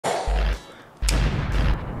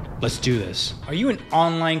Let's do this. Are you an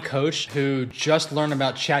online coach who just learned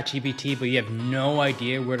about ChatGPT, but you have no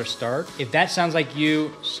idea where to start? If that sounds like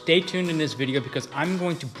you, stay tuned in this video because I'm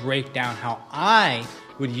going to break down how I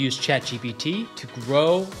would use ChatGPT to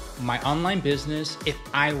grow my online business if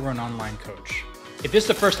I were an online coach. If this is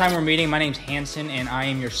the first time we're meeting, my name's Hanson and I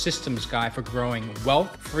am your systems guy for growing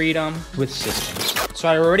wealth, freedom with systems. So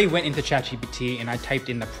I already went into ChatGPT and I typed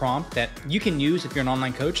in the prompt that you can use if you're an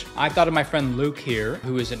online coach. I thought of my friend Luke here,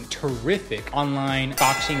 who is a terrific online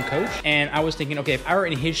boxing coach. And I was thinking, okay, if I were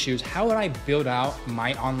in his shoes, how would I build out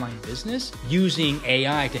my online business using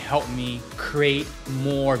AI to help me create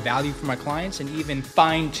more value for my clients and even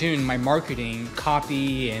fine tune my marketing,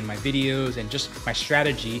 copy, and my videos and just my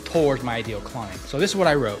strategy towards my ideal client. So this is what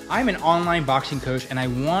I wrote. I'm an online boxing coach and I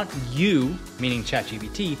want you, meaning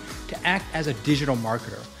ChatGPT, to act as a digital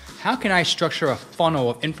marketer. How can I structure a funnel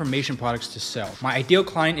of information products to sell? My ideal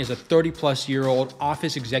client is a 30-plus-year-old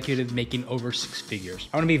office executive making over 6 figures.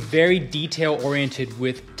 I want to be very detail-oriented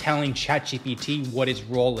with telling ChatGPT what its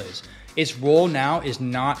role is. Its role now is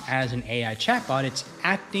not as an AI chatbot, it's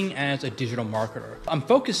acting as a digital marketer. I'm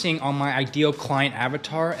focusing on my ideal client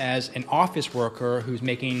avatar as an office worker who's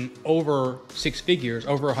making over 6 figures,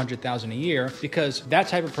 over 100,000 a year, because that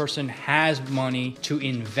type of person has money to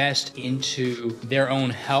invest into their own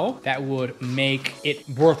health that would make it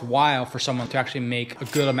worthwhile for someone to actually make a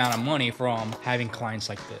good amount of money from having clients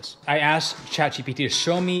like this. I asked ChatGPT to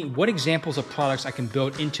show me what examples of products I can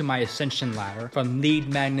build into my ascension ladder, from lead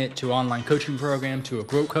magnet to online coaching program to a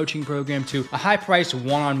group coaching program to a high-priced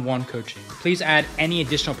one-on-one coaching. Please add any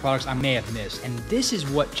additional products I may have missed. And this is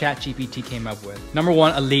what ChatGPT came up with. Number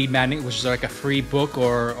one, a lead magnet, which is like a free book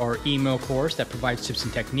or email course that provides tips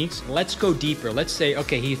and techniques. Let's go deeper. Let's say,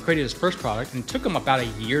 okay, he created his first product and it took him about a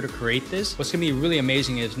year to create this. What's gonna be really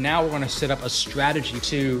amazing is now we're gonna set up a strategy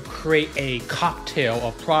to create a cocktail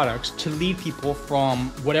of products to lead people from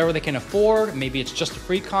whatever they can afford. Maybe it's just the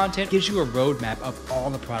free content. It gives you a roadmap of all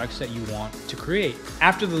the products that you want to create.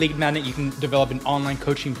 After the lead magnet, you can develop an online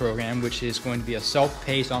coaching program, which is going to be a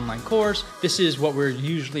self-paced online course. This is what we're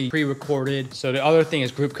usually pre-recorded. So the other thing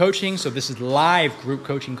is group coaching. So this is live group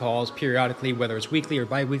coaching calls periodically, whether it's weekly or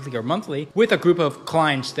bi-weekly or monthly, with a group of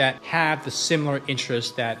clients that have the similar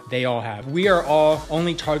interests that they all have. We are all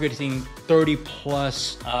only targeting 30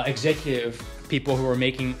 plus executive people who are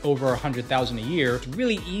making over 100,000 a year. It's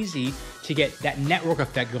really easy to get that network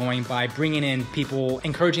effect going by bringing in people,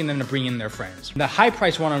 encouraging them to bring in their friends. The high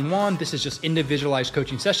price one-on-one, this is just individualized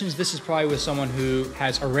coaching sessions. This is probably with someone who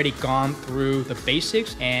has already gone through the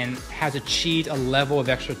basics and has achieved a level of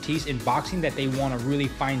expertise in boxing that they want to really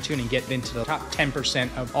fine tune and get into the top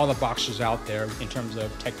 10% of all the boxers out there in terms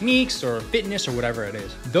of techniques or fitness or whatever it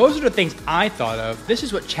is. Those are the things I thought of. This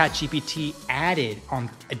is what ChatGPT added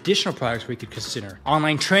on additional products we could consider.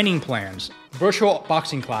 Online training plans, virtual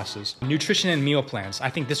boxing classes, nutrition and meal plans. I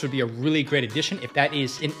think this would be a really great addition if that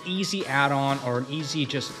is an easy add-on or an easy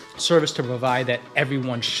just service to provide that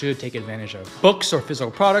everyone should take advantage of. Books or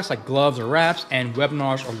physical products like gloves or wraps, and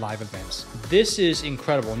webinars or live events. This is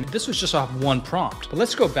incredible. This was just off one prompt, but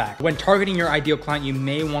let's go back. When targeting your ideal client, you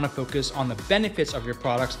may want to focus on the benefits of your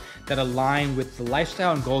products that align with the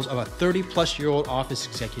lifestyle and goals of a 30-plus-year-old office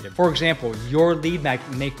executive. For example, your lead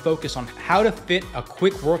magnet may focus on how to fit a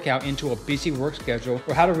quick workout into a busy work schedule,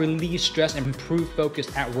 or how to release stress and improve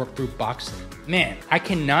focus at work through boxing. Man, I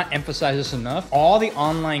cannot emphasize this enough. All the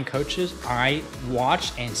online coaches I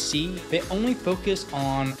watch and see, they only focus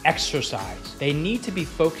on exercise. They need to be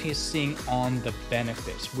focusing on the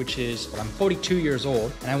benefits, which is, I'm 42 years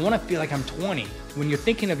old and I want to feel like I'm 20. When you're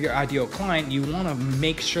thinking of your ideal client, you want to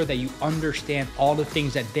make sure that you understand all the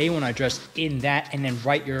things that they want to address in that and then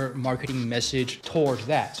write your marketing message towards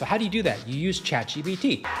that. So how do you do that? You use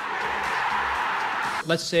ChatGPT.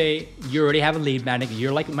 Let's say you already have a lead magnet,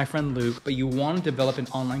 you're like my friend Luke, but you want to develop an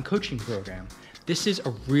online coaching program. This is a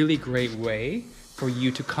really great way for you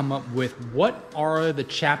to come up with what are the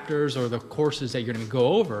chapters or the courses that you're going to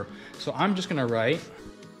go over. So I'm just going to write,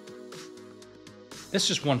 that's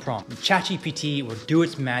just one prompt. ChatGPT will do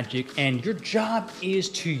its magic, and your job is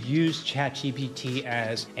to use ChatGPT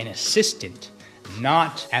as an assistant,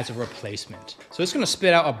 not as a replacement. So it's going to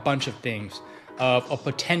spit out a bunch of things of a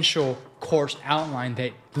potential course outline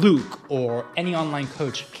that Luke or any online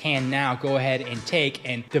coach can now go ahead and take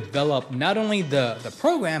and develop not only the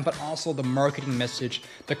program, but also the marketing message,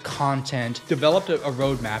 the content, develop a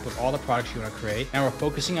roadmap of all the products you want to create. Now we're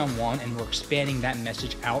focusing on one and we're expanding that meshing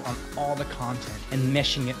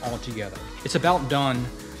it all together. It's about done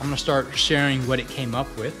I'm gonna start sharing what it came up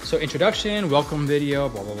with. So introduction, welcome video,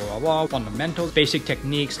 blah, blah, blah, blah, blah. Fundamentals, basic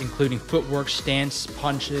techniques, including footwork, stance,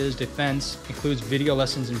 punches, defense, includes video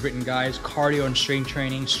lessons and written guides, cardio and strength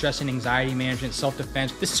training, stress and anxiety management,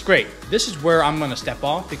 self-defense. This is great. This is where I'm gonna step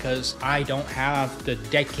off because I don't have the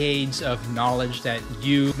decades of knowledge that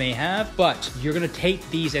you may have, but you're gonna take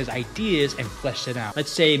these as ideas and flesh it out.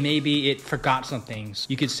 Let's say maybe it forgot some things.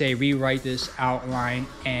 You could say rewrite this outline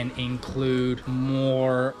and include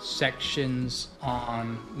more sections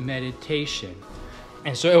on meditation.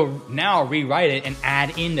 And so it'll now rewrite it and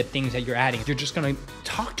add in the things that you're adding. You're just gonna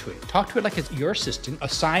talk to it like it's your assistant,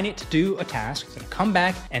 assign it to do a task. It's gonna come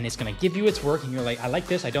back and it's gonna give you its work and you're like, I like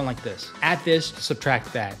this, I don't like this. Add this,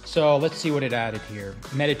 subtract that. So let's see what it added here.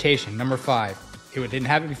 Meditation, number 5. It didn't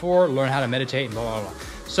have it before, learn how to meditate and blah, blah, blah.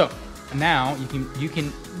 So now you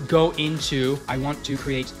can go into, I want to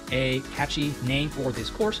create a catchy name for this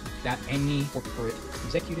course that any corporate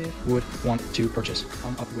executive would want to purchase.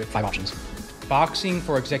 Come up with 5 options. Boxing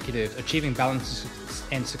for executives, achieving balance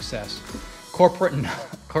and success. Corporate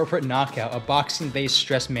knockout, a boxing-based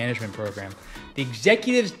stress management program. The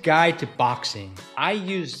Executive's Guide to Boxing. I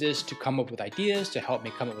use this to come up with ideas, to help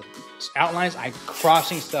me come up with outlines. I'm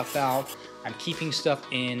crossing stuff out. I'm keeping stuff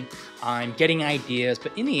in, I'm getting ideas,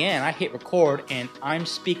 but in the end, I hit record and I'm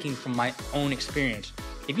speaking from my own experience.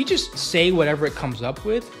 If you just say whatever it comes up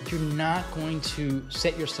with, you're not going to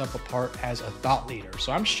set yourself apart as a thought leader.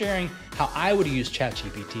 So I'm sharing how I would use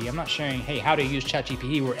ChatGPT. I'm not sharing, hey, how to use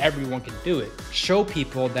ChatGPT where everyone can do it. Show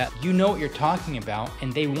people that you know what you're talking about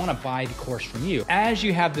and they want to buy the course from you. As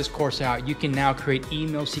you have this course out, you can now create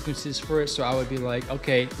email sequences for it. So I would be like,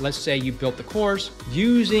 okay, let's say you built the course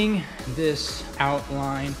using this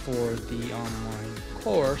outline for the online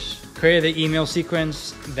course. Create the email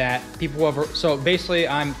sequence that people who have, so basically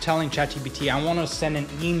I'm telling ChatGPT, I want to send an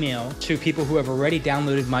email to people who have already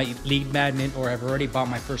downloaded my lead magnet or have already bought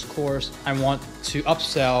my first course. I want to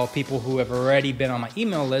upsell people who have already been on my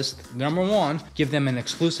email list. Number 1, give them an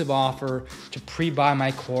exclusive offer to pre-buy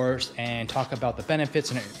my course and talk about the benefits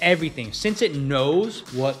and everything. Since it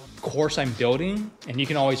knows what course I'm building, and you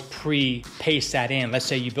can always pre-paste that in. Let's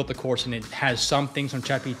say you built the course and it has some things from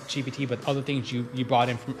ChatGPT, but other things you brought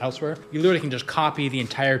in from elsewhere. You literally can just copy the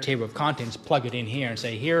entire table of contents, plug it in here and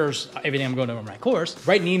say, here's everything I'm going to do in my course.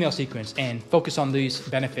 Write an email sequence and focus on these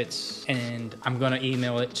benefits, and I'm going to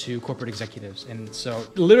email it to corporate executives. And so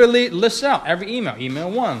literally lists out every email.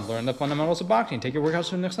 Email 1, learn the fundamentals of boxing, take your workouts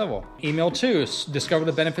to the next level. Email 2, discover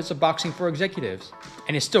the benefits of boxing for executives.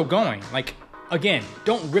 And it's still going. Like, again,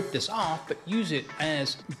 don't rip this off, but use it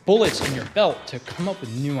as bullets in your belt to come up with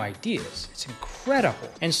new ideas. It's incredible.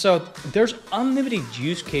 And so there's unlimited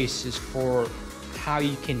use cases for how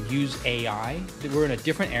you can use AI. We're in a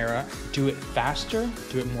different era. Do it faster,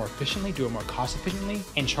 do it more efficiently, do it more cost efficiently,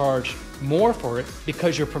 and charge more for it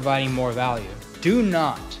because you're providing more value. Do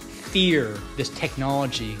not fear this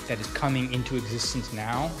technology that is coming into existence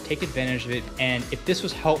now. Take advantage of it. And if this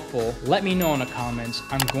was helpful, let me know in the comments.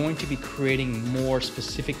 I'm going to be creating more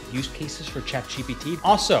specific use cases for ChatGPT.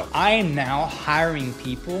 Also, I am now hiring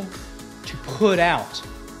people to put out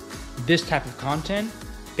this type of content,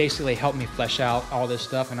 basically help me flesh out all this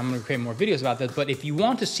stuff. And I'm going to create more videos about this. But if you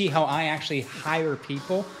want to see how I actually hire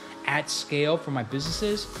people at scale for my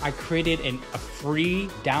businesses, I created a free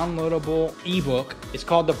downloadable ebook. It's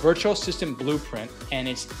called the Virtual Assistant Blueprint, and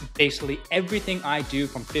it's basically everything I do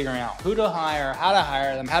from figuring out who to hire, how to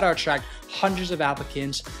hire them, how to attract hundreds of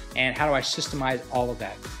applicants, and how do I systemize all of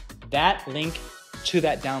that. That link to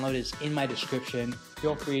that download is in my description.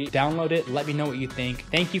 Feel free to download it. Let me know what you think.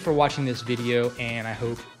 Thank you for watching this video, and I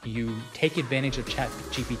hope you take advantage of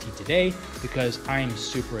ChatGPT today because I am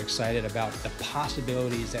super excited about the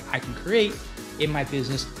possibilities that I can create in my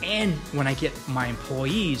business and when I get my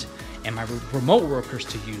employees and my remote workers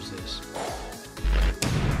to use this.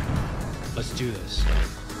 Let's do this.